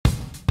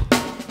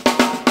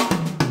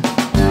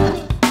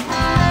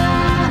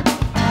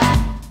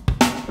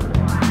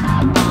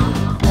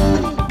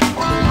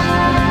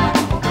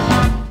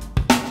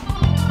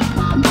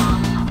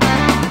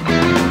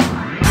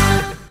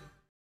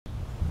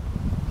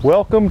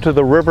Welcome to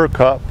the River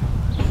Cup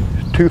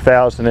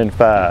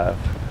 2005.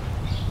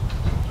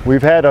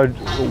 We've had a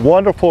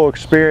wonderful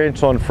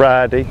experience on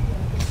Friday.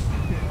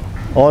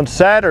 On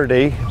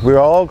Saturday, we're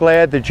all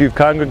glad that you've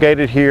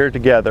congregated here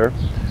together.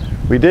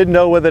 We didn't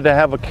know whether to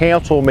have a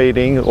council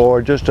meeting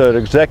or just an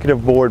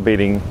executive board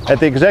meeting. At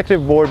the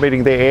executive board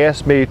meeting, they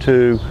asked me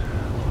to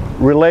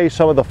relay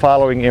some of the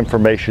following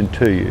information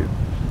to you.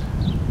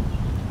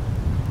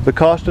 The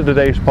cost of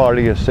today's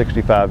party is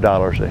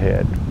 $65 a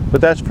head,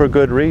 but that's for a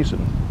good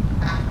reason.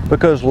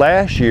 Because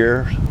last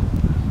year's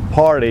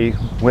party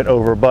went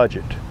over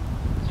budget.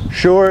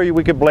 Sure,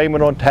 we could blame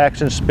it on tax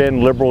and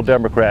spend liberal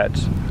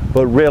Democrats,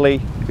 but really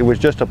it was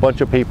just a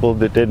bunch of people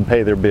that didn't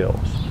pay their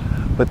bills.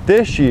 But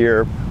this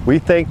year, we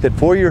think that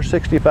for your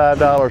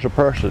 $65 a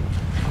person,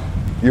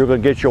 you're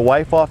going to get your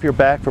wife off your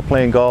back for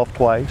playing golf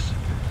twice.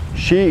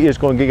 She is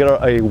going to get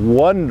a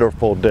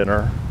wonderful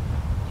dinner,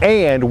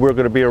 and we're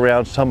going to be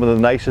around some of the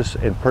nicest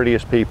and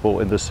prettiest people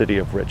in the city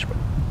of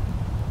Richmond.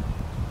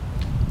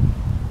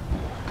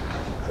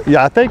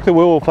 Yeah, I think that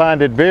we will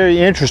find it very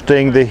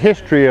interesting, the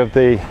history of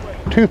the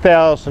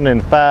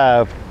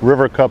 2005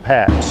 River Cup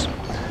hats.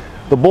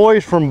 The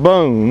boys from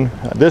Bone,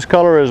 this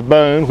color is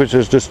bone, which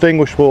is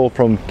distinguishable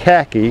from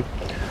khaki.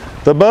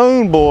 The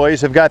Bone boys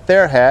have got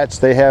their hats.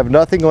 They have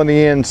nothing on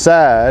the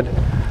inside,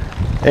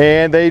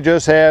 and they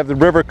just have the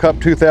River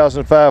Cup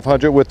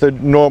 2500 with the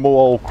normal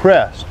old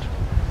crest.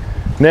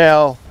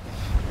 Now,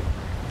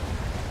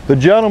 the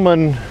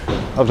gentleman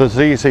of the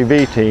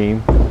ZCV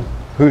team,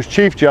 whose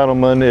chief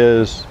gentleman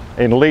is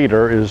and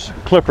leader is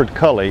Clifford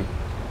Cully.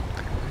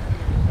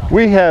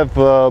 We have,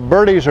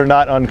 birdies are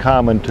not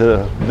uncommon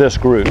to this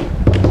group.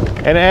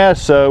 And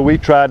as so, we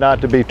try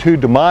not to be too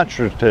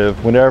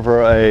demonstrative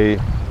whenever a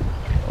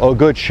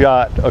good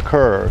shot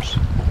occurs.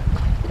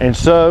 And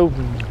so,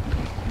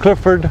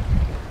 Clifford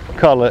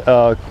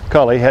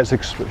Cully has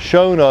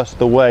shown us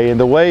the way. And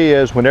the way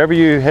is, whenever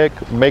you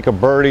make a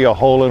birdie, a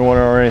hole-in-one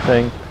or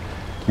anything,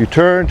 you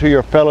turn to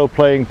your fellow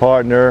playing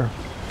partner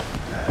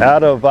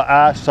out of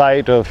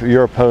eyesight of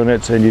your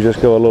opponents, and you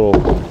just go a little.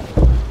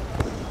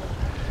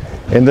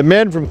 And the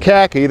men from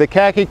khaki, the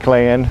khaki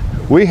clan,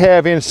 we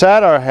have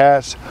inside our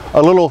hats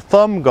a little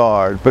thumb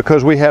guard,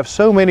 because we have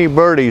so many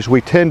birdies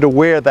we tend to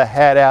wear the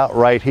hat out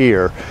right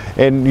here.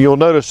 And you'll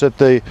notice that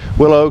the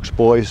Willow Oaks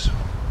boys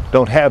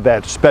don't have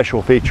that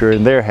special feature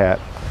in their hat.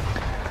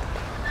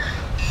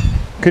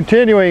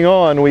 Continuing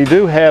on, we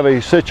do have a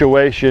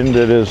situation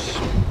that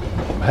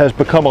has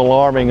become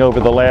alarming over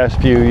the last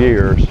few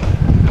years.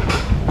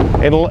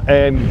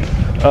 And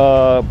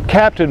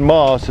Captain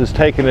Moss has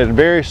taken it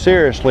very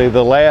seriously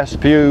the last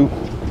few,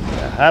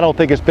 I don't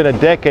think it's been a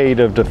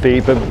decade of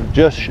defeat, but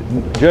just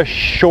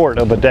short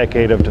of a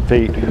decade of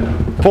defeat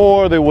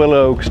for the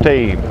Willow Oaks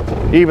team.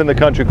 Even the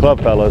country club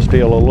fellows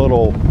feel a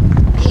little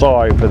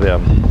sorry for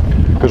them,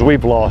 because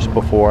we've lost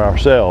before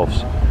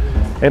ourselves.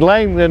 And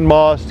Langdon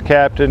Moss,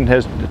 captain,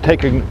 has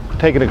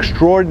taken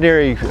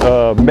extraordinary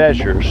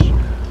measures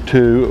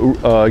to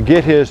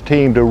get his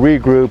team to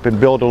regroup and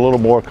build a little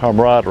more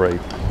camaraderie.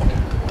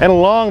 And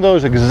along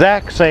those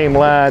exact same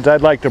lines,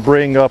 I'd like to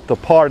bring up the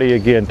party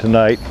again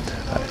tonight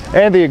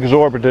and the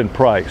exorbitant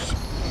price.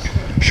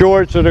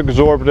 Sure, it's an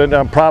exorbitant.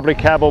 Probably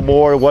Cabell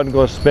Moore wasn't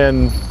going to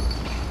spend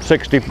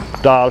 $60,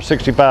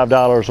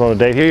 $65 on a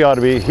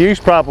date. He's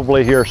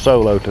probably here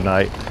solo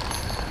tonight.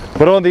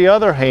 But on the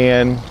other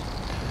hand,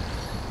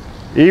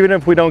 even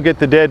if we don't get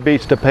the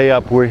deadbeats to pay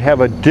up, we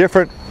have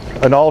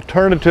an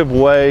alternative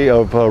way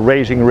of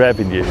raising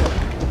revenue.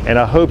 And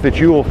I hope that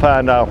you will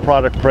find our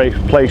product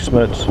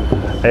placements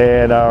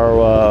and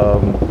our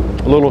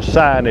little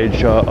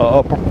signage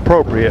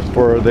appropriate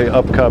for the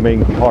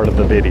upcoming part of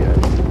the video.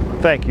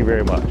 Thank you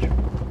very much.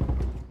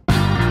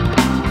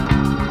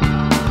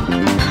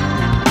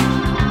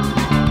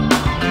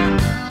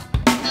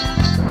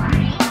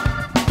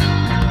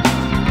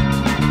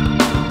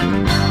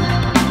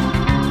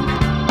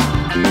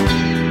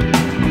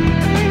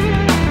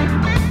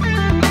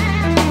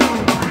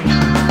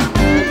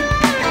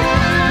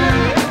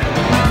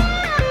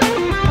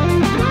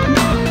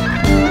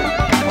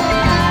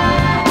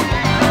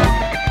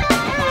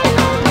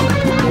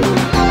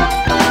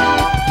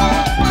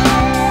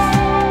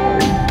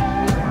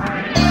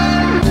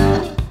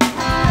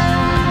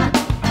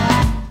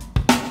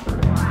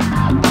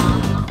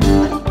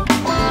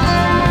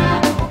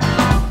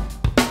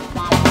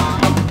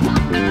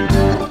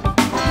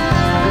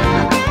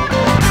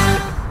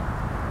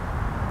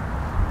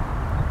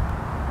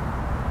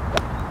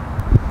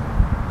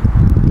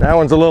 That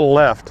one's a little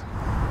left.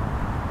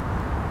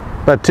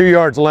 About 2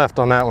 yards left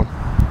on that one.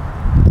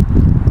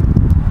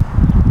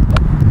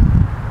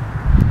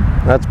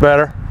 That's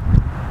better.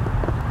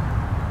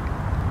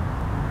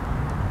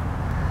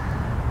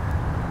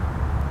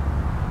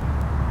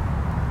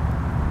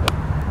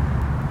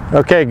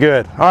 Okay,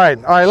 good. All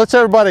right, let's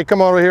everybody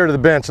come over here to the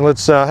bench and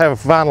let's have a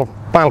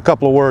final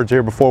couple of words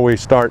here before we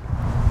start.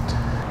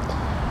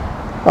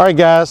 All right,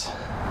 guys.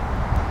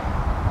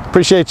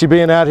 Appreciate you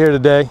being out here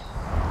today.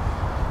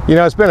 You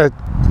know, it's been a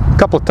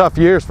couple of tough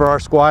years for our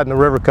squad in the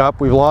River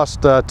Cup. We've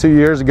lost 2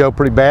 years ago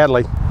pretty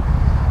badly,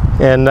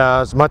 and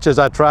as much as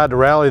I tried to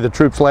rally the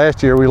troops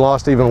last year, we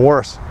lost even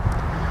worse.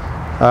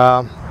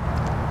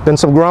 Been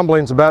some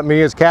grumblings about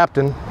me as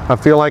captain. I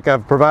feel like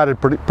I've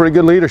provided pretty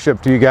good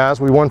leadership to you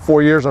guys. We won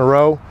 4 years in a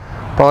row,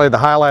 probably the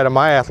highlight of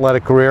my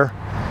athletic career,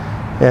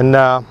 and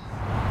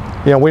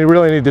you know, we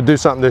really need to do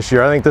something this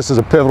year. I think this is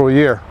a pivotal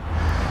year.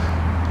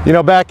 You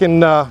know, back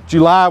in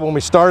July when we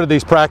started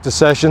these practice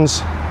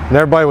sessions and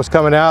everybody was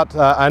coming out,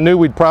 I knew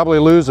we'd probably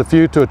lose a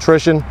few to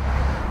attrition,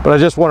 but I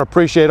just want to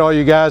appreciate all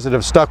you guys that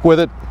have stuck with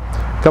it,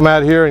 come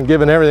out here and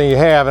given everything you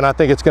have, and I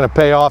think it's going to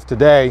pay off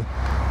today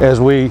as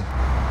we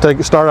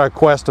start our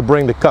quest to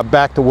bring the cup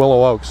back to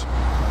Willow Oaks.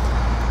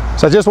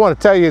 So I just want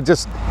to tell you,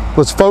 just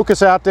let's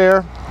focus out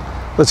there,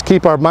 let's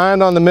keep our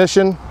mind on the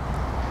mission,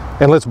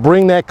 and let's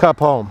bring that cup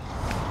home.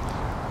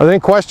 Are there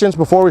any questions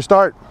before we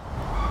start?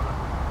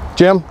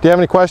 Jim, do you have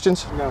any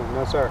questions?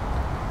 No, sir.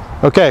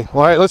 Okay,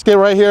 all right, let's get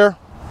right here.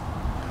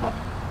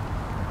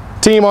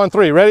 Team on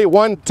three. Ready?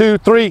 1, 2,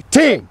 3,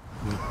 team!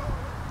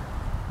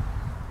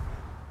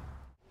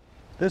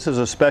 This is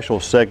a special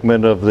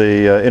segment of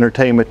the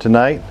entertainment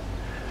tonight,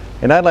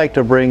 and I'd like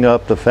to bring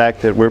up the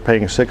fact that we're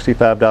paying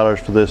 $65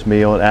 for this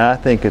meal, and I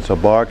think it's a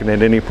bargain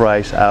at any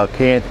price. I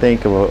can't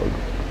think of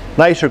a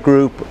nicer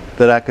group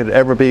that I could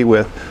ever be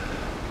with.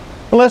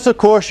 Unless, of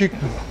course, you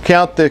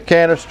count the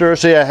canister.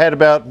 See,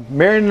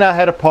 Marion and I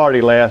had a party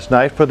last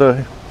night for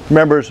the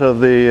members of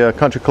the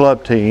country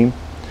club team.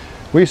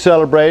 We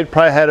celebrated,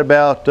 probably had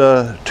about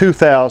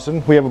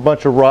 2,000. We have a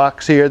bunch of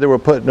rocks here that we're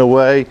putting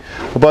away,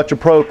 a bunch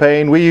of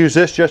propane. We use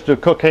this just to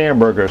cook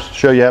hamburgers, to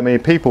show you how many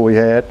people we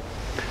had.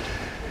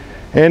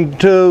 And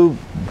to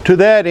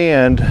that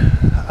end,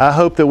 I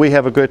hope that we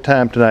have a good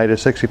time tonight at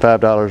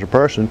 $65 a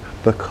person,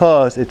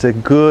 because it's a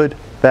good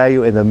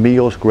value and the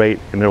meal's great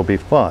and it'll be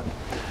fun.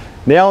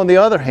 Now, on the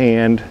other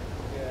hand,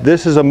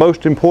 this is the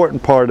most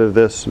important part of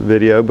this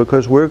video,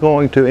 because we're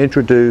going to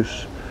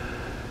introduce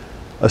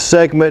a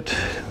segment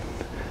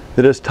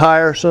that is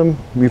tiresome.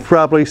 You've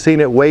probably seen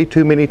it way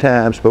too many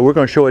times, but we're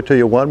going to show it to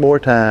you one more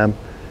time.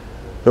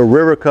 The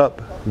River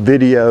Cup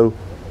video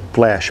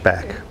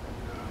flashback.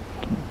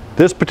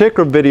 This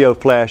particular video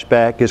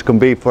flashback is going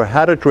to be for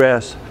how to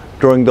dress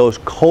during those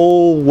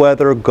cold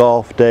weather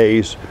golf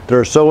days that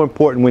are so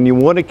important when you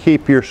want to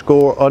keep your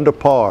score under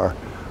par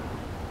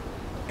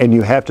and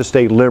you have to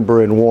stay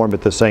limber and warm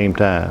at the same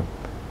time.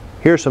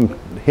 Here's some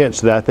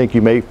hints that I think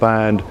you may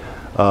find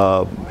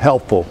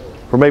helpful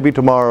for maybe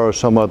tomorrow or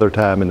some other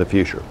time in the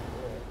future.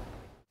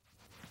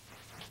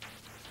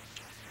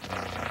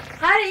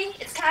 Honey,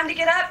 it's time to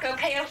get up. Go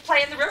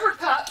play in the River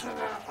Cup.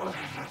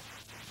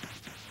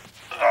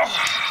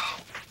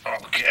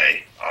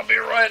 Okay, I'll be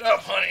right up,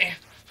 honey.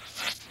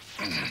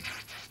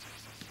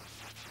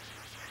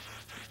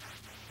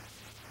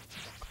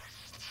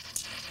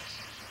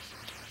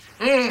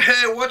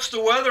 Hey, what's the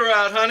weather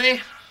out,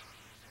 honey?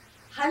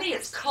 Honey,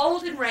 it's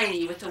cold and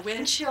rainy with a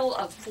wind chill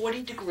of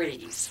 40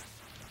 degrees.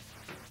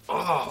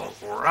 Oh,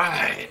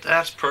 right.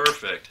 That's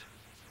perfect.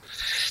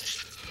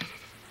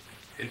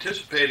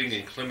 Anticipating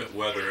inclement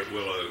weather at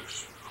Willow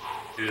Oaks,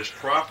 it is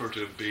proper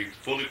to be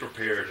fully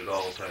prepared at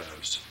all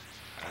times.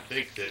 I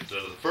think that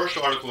the first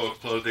article of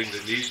clothing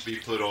that needs to be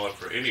put on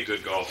for any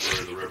good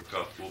golfer in the River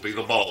Cup will be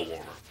the ball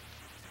warmer.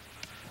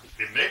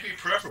 It may be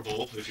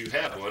preferable, if you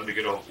have one, to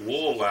get a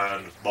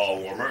wool-lined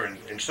ball warmer, and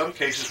in some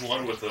cases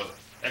one with an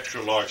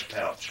extra large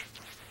pouch.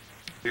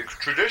 The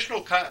traditional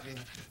cotton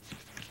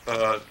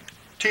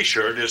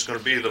t-shirt is going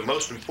to be the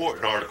most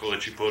important article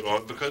that you put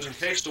on, because in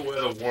case the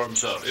weather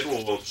warms up, it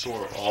will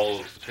absorb all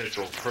the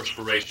potential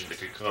perspiration that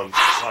could come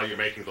while you're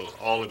making those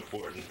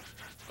all-important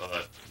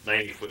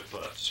 90-foot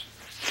putts.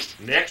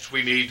 Next,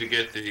 we need to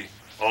get the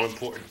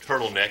all-important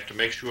turtleneck to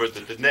make sure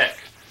that the neck,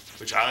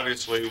 which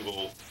obviously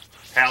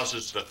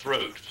houses the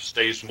throat,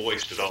 stays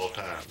moist at all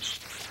times.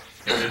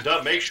 And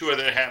to make sure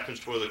that it happens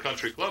for the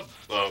country club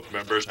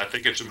members, I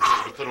think it's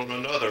important to put on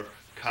another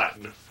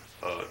cotton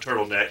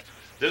turtleneck.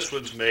 This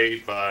one's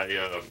made by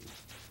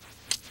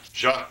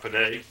Jacques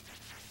Panay,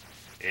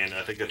 and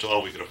I think that's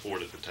all we could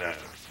afford at the time.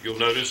 You'll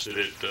notice that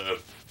it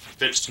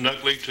fits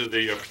snugly to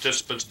the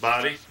participant's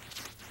body.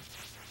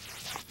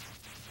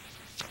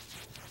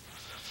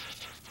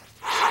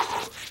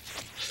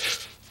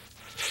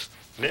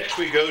 Next,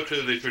 we go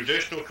to the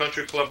traditional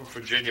Country Club of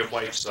Virginia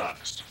white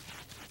socks.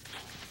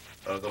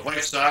 The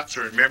white socks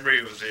are in memory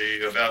of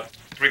about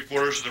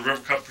 3/4 of the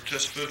River Cup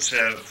participants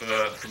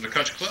from the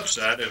Country Club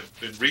side, have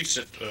been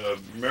recent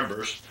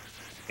members,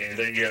 and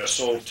they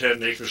sold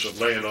 10 acres of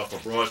land off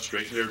of Broad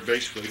Street. They're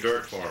basically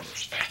dirt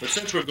farmers. But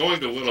since we're going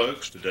to Willow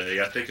Oaks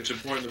today, I think it's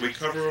important that we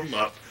cover them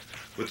up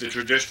with the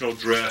traditional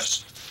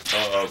dress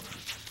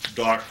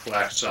dark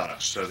black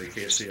socks, so they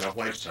can't see our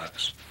white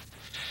socks.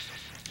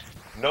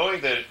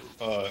 Knowing that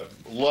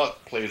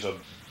luck plays a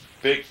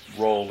big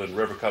role in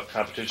River Cup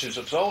competitions,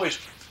 it's always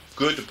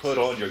good to put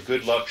on your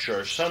good luck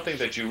shirt, something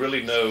that you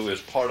really know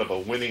is part of a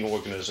winning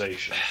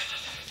organization.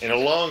 And a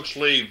long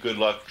sleeve good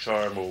luck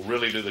charm will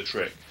really do the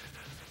trick.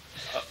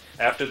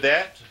 After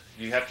that,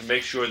 you have to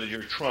make sure that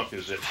your trunk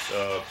is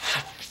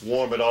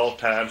warm at all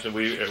times, and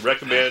we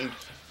recommend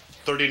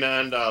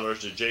 $39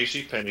 at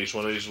JCPenney's,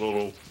 one of these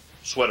little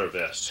sweater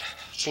vests.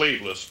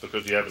 Sleeveless,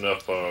 because you have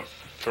enough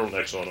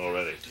turtlenecks on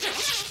already.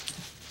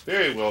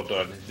 Very well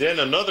done. Then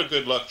another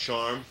good luck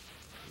charm,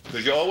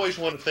 because you always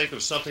want to think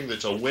of something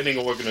that's a winning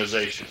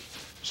organization.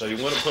 So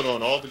you want to put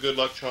on all the good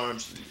luck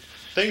charms,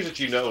 things that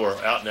you know are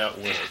out and out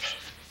winners.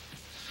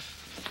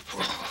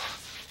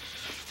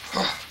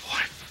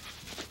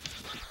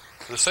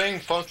 The same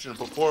function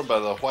performed by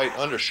the white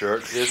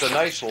undershirt is a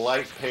nice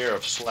light pair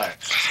of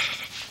slacks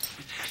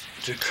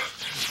to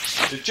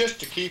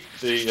keep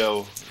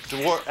the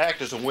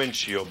act as a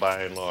windshield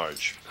by and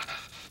large.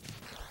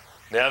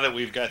 Now that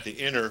we've got the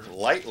inner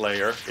light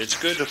layer, it's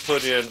good to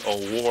put in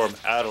a warm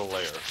outer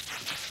layer,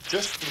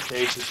 just in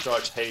case it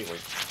starts hailing.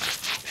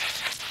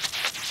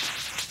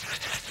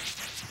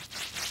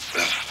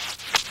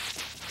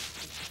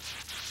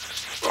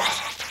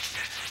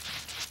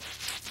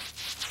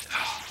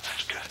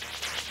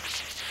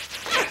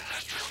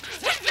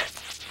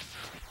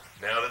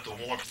 Now that the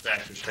warmth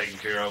factor is taken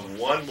care of,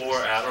 one more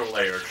outer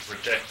layer to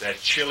protect that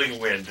chilling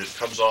wind that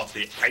comes off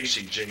the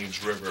icy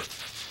James River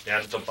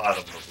down at the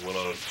bottom of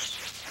Willow Oaks.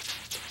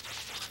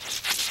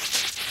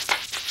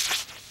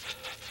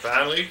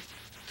 Finally,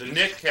 the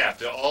knit cap.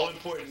 The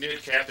all-important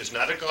knit cap is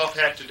not a golf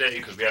hat today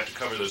because we have to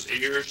cover those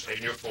ears and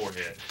your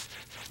forehead.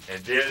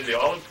 And then the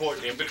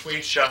all-important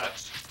in-between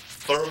shots,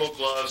 thermal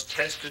gloves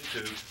tested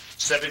to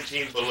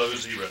 17 below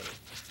zero.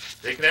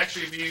 They can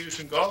actually be used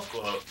in golf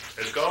gloves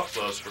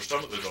for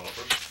some of the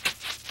golfers.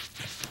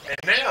 And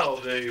now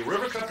the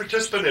River Cup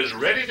participant is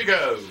ready to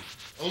go.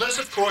 Unless,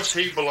 of course,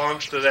 he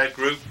belongs to that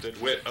group that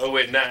went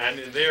 0-9,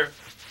 and there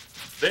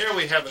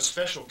we have a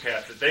special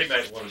cap that they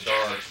might want to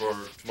don for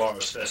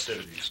tomorrow's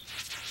festivities.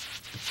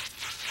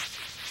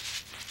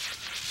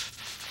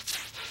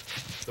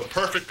 The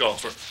perfect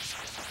golfer.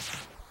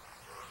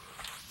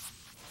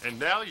 And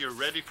now you're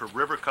ready for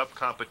River Cup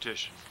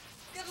competition.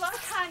 Good luck,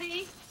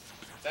 honey.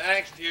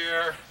 Thanks,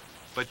 dear.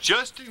 But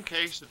just in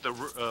case that the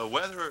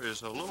weather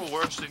is a little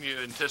worse than you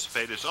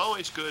anticipate, it's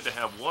always good to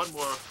have one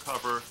more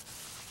cover,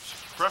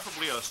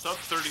 preferably a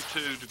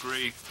sub-32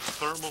 degree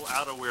thermal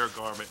outerwear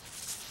garment,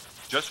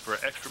 just for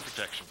extra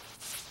protection.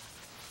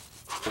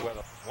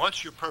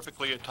 Once you're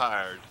perfectly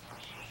attired,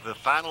 the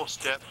final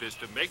step is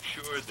to make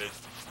sure that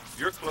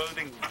your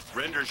clothing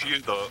renders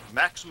you the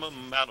maximum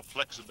amount of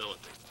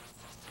flexibility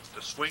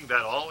to swing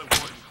that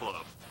all-important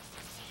club.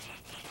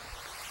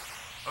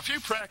 A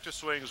few practice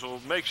swings will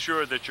make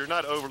sure that you're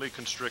not overly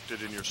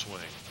constricted in your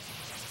swing.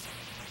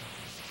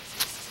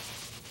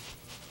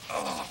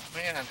 Oh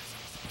man,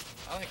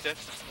 I think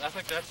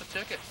that's the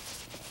ticket.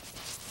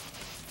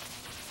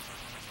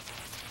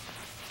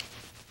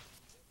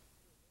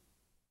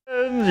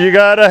 You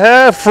gotta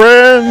have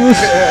friends.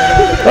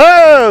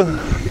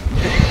 Oh!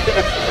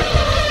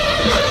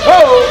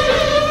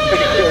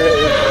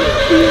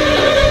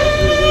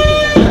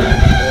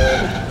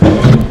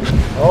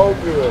 Oh,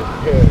 good.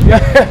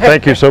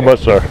 Thank you so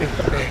much, sir.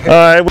 All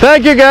right, well,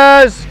 thank you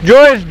guys.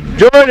 Joyce,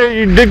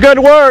 you did good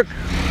work.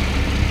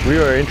 We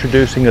are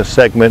introducing a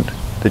segment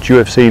that you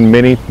have seen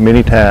many,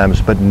 many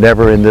times, but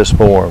never in this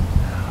form.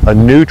 A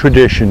new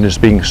tradition is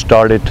being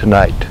started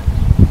tonight.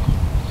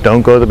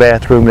 Don't go to the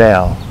bathroom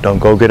now. Don't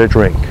go get a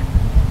drink.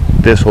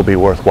 This will be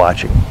worth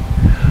watching.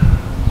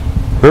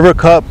 River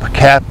Cup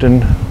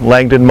Captain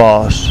Langdon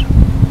Moss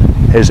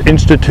has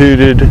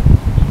instituted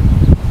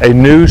a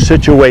new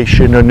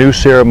situation, a new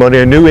ceremony,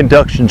 a new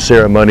induction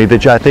ceremony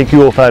that I think you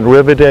will find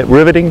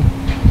riveting,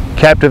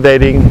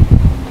 captivating,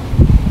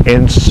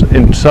 and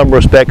in some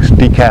respects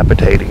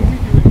decapitating.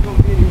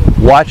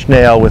 Watch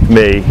now with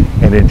me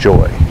and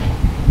enjoy.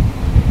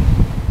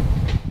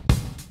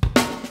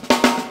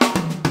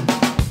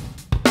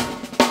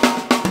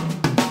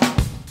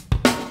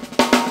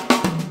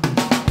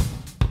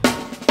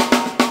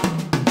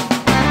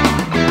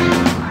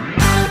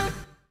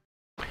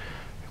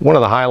 One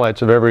of the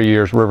highlights of every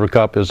year's River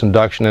Cup is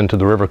induction into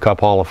the River Cup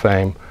Hall of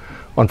Fame.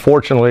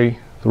 Unfortunately,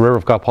 the River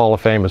Cup Hall of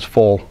Fame is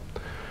full.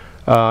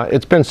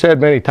 It's been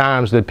said many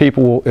times that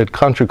people at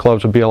country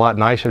clubs would be a lot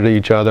nicer to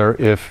each other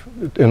if,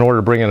 in order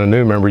to bring in a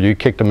new member, you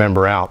kicked a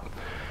member out.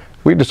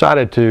 We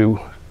decided to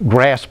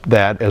grasp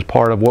that as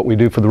part of what we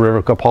do for the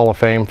River Cup Hall of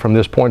Fame from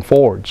this point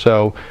forward.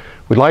 So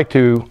we'd like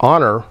to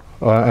honor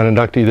an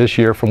inductee this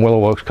year from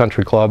Willow Oaks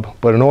Country Club,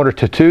 but in order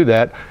to do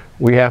that,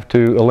 we have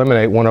to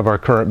eliminate one of our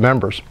current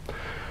members.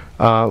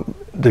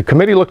 The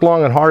committee looked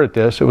long and hard at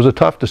this. It was a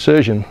tough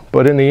decision,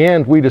 but in the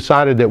end we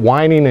decided that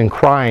whining and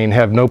crying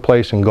have no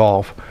place in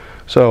golf.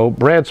 So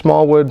Brad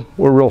Smallwood,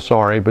 we're real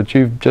sorry, but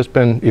you've just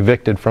been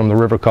evicted from the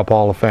River Cup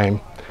Hall of Fame.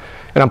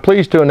 And I'm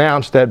pleased to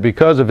announce that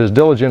because of his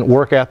diligent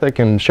work ethic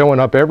and showing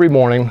up every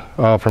morning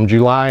from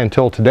July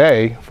until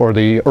today for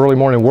the early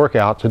morning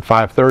workouts at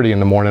 5:30 in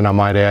the morning, I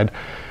might add,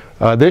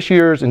 this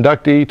year's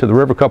inductee to the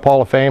River Cup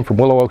Hall of Fame from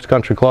Willow Oaks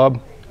Country Club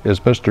is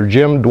Mr.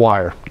 Jim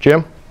Dwyer.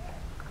 Jim?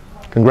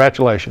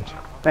 Congratulations.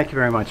 Thank you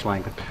very much,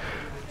 Langdon.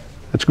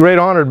 It's a great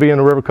honor to be in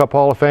the River Cup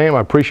Hall of Fame.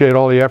 I appreciate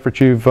all the effort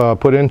you've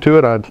put into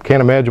it. I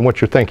can't imagine what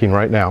you're thinking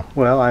right now.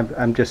 Well,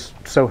 I'm just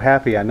so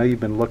happy. I know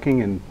you've been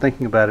looking and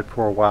thinking about it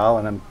for a while,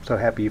 and I'm so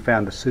happy you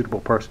found a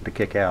suitable person to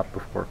kick out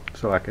before,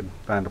 so I could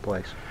find a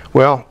place.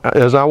 Well,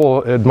 as I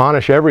will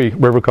admonish every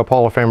River Cup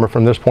Hall of Famer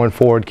from this point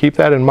forward, keep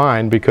that in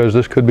mind, because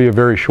this could be a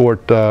very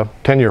short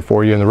tenure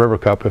for you in the River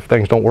Cup if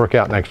things don't work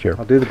out next year.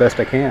 I'll do the best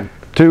I can.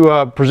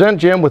 To present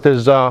Jim with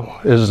his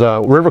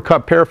River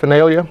Cup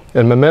paraphernalia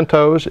and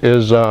mementos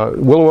is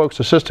Willow Oaks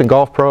Assistant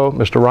Golf Pro,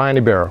 Mr. Ryan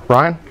Ibarra.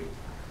 Ryan?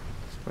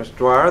 Mr.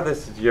 Dwyer,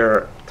 this is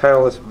your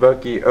Titleist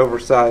Vokey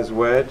oversized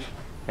wedge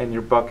and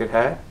your bucket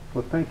hat.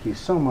 Well, thank you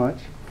so much.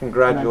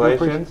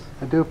 Congratulations.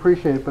 I do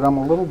appreciate it, but I'm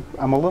a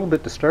little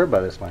bit disturbed by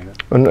this, Langdon.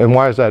 And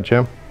why is that,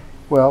 Jim?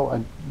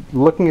 Well,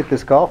 looking at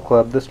this golf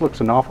club, this looks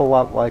an awful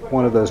lot like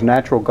one of those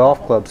natural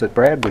golf clubs that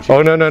Brad would use.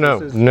 Oh,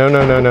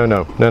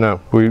 no.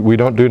 We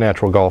don't do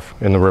natural golf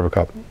in the River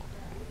Cup.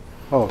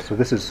 Oh, so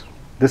this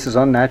is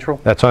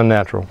unnatural? That's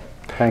unnatural.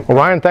 Thank you.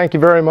 Well, Ryan, thank you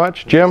very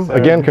much. Jim,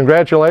 again,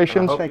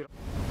 congratulations.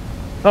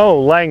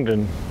 Oh,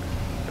 Langdon,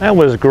 that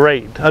was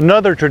great.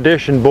 Another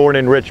tradition born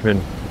in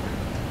Richmond.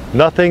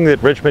 Nothing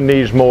that Richmond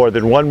needs more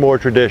than one more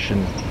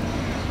tradition.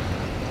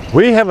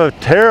 We have a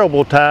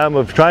terrible time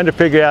of trying to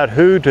figure out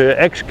who to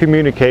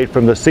excommunicate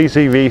from the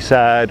CCV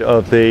side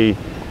of the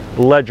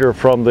ledger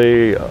from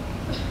the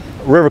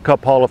River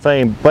Cup Hall of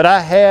Fame, but I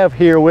have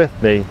here with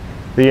me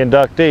the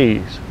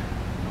inductees.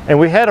 And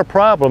we had a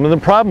problem, and the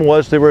problem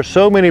was there were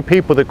so many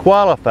people that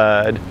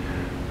qualified.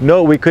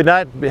 No, we could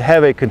not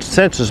have a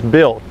consensus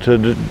built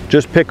to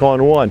just pick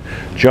on one.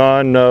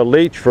 John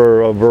Leach,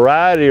 for a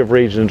variety of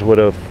reasons, would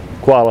have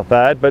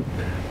qualified, but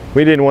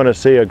we didn't want to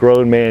see a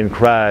grown man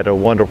cry at a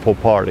wonderful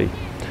party.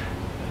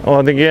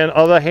 On the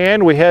other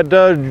hand, we had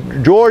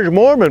George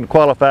Mormon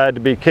qualified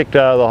to be kicked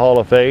out of the Hall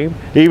of Fame,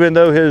 even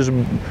though his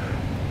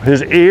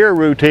ear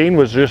routine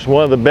was just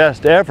one of the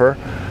best ever.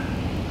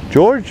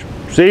 George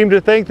seemed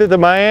to think that the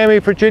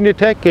Miami-Virginia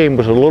Tech game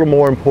was a little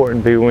more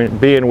important,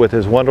 being with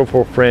his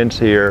wonderful friends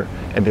here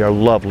and their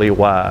lovely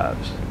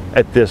wives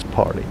at this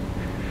party.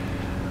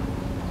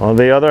 On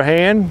the other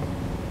hand,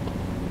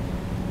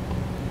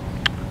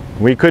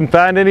 we couldn't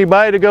find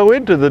anybody to go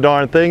into the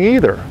darn thing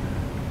either.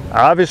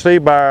 Obviously,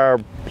 by our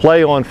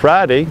play on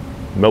Friday,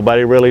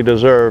 nobody really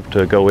deserved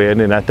to go in,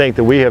 and I think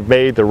that we have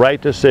made the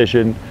right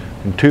decision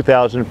in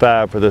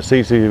 2005 for the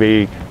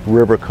CCV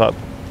River Cup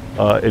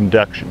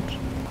inductions.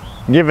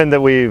 Given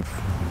that we've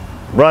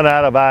run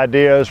out of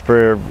ideas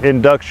for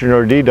induction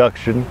or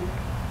deduction,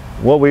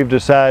 what we've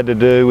decided to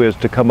do is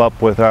to come up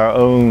with our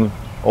own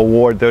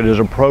award that is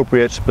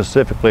appropriate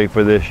specifically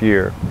for this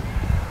year.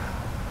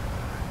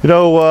 You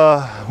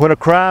know, when a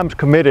crime's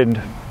committed,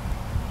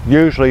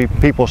 usually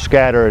people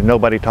scatter and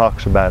nobody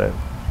talks about it.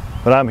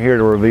 But I'm here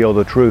to reveal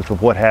the truth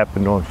of what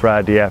happened on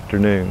Friday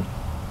afternoon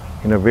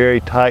in a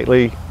very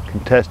tightly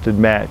contested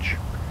match.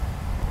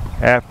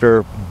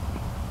 After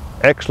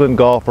excellent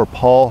golfer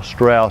Paul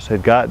Strauss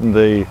had gotten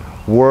the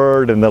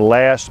word and the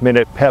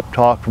last-minute pep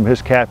talk from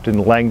his captain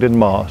Langdon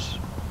Moss,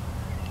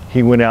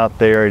 he went out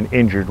there and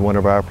injured one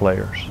of our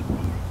players.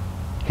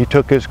 He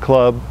took his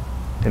club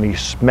and he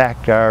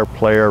smacked our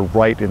player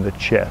right in the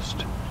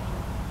chest.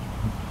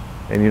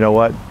 And you know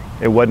what?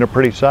 It wasn't a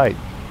pretty sight.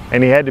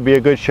 And he had to be a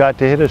good shot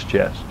to hit his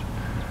chest.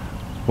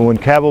 But when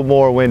Cabell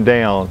Moore went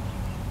down,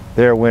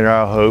 there went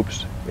our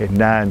hopes in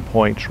 9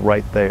 points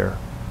right there.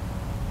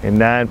 And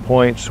 9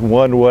 points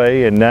one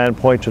way and 9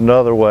 points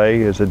another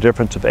way is a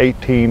difference of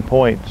 18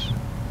 points.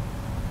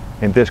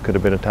 And this could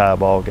have been a tie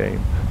ball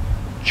game.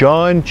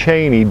 John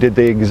Chaney did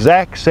the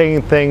exact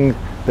same thing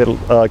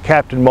that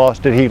Captain Moss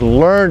did. He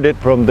learned it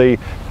from the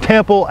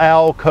Temple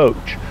Owl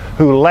coach,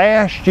 who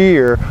last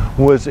year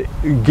was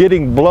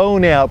getting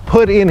blown out,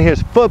 put in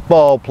his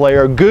football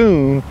player,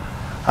 goon,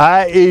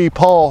 i.e.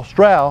 Paul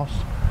Strauss,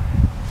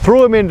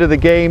 threw him into the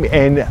game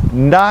and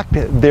knocked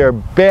their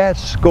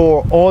best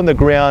scorer on the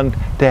ground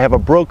to have a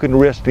broken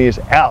wrist, and he is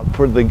out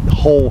for the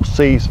whole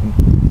season.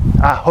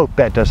 I hope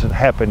that doesn't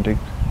happen to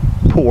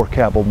poor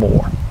Cabell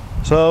Moore.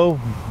 So,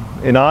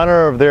 in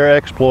honor of their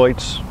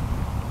exploits,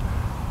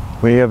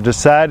 we have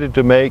decided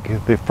to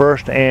make the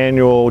first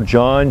annual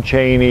John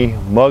Chaney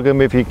Mug 'em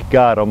If You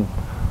Got 'em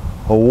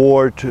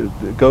award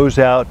that goes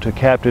out to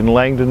Captain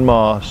Langdon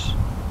Moss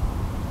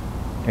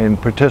and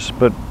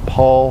participant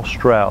Paul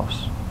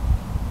Strauss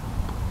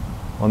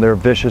on their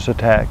vicious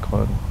attack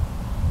on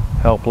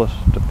helpless,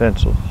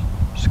 defenseless,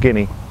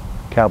 skinny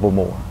Cabell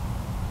Moore.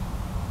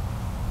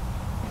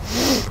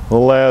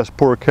 Alas,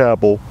 poor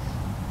Cabell.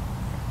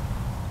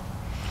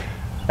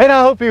 And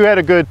I hope you had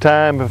a good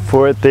time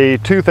for the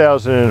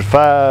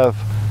 2005,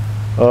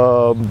 what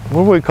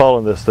are we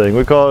calling this thing?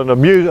 We call it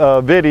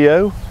a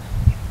video.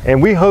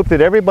 And we hope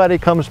that everybody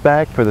comes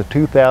back for the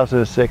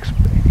 2006.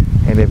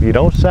 And if you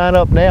don't sign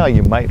up now,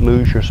 you might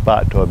lose your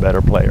spot to a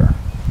better player.